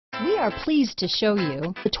We are pleased to show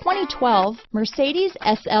you the 2012 Mercedes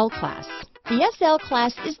SL Class. The SL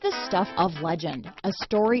Class is the stuff of legend, a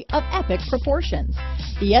story of epic proportions.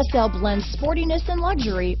 The SL blends sportiness and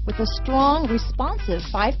luxury with a strong, responsive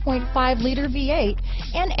 5.5-liter V8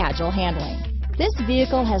 and agile handling. This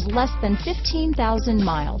vehicle has less than 15,000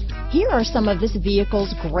 miles. Here are some of this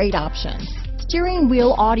vehicle's great options: steering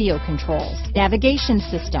wheel audio controls, navigation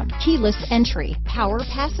system, keyless entry, power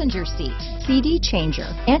passenger seat, CD changer,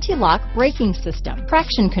 anti-lock braking system,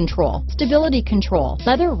 traction control, stability control,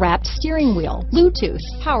 leather-wrapped steering wheel, Bluetooth,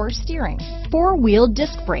 power steering, four-wheel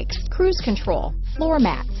disc brakes, cruise control, floor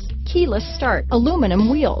mats, keyless start, aluminum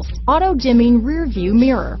wheels, auto-dimming rear view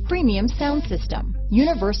mirror, premium sound system,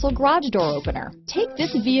 universal garage door opener. Take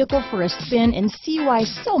this vehicle for a spin and see why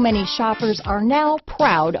so many shoppers are now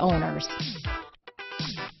proud owners.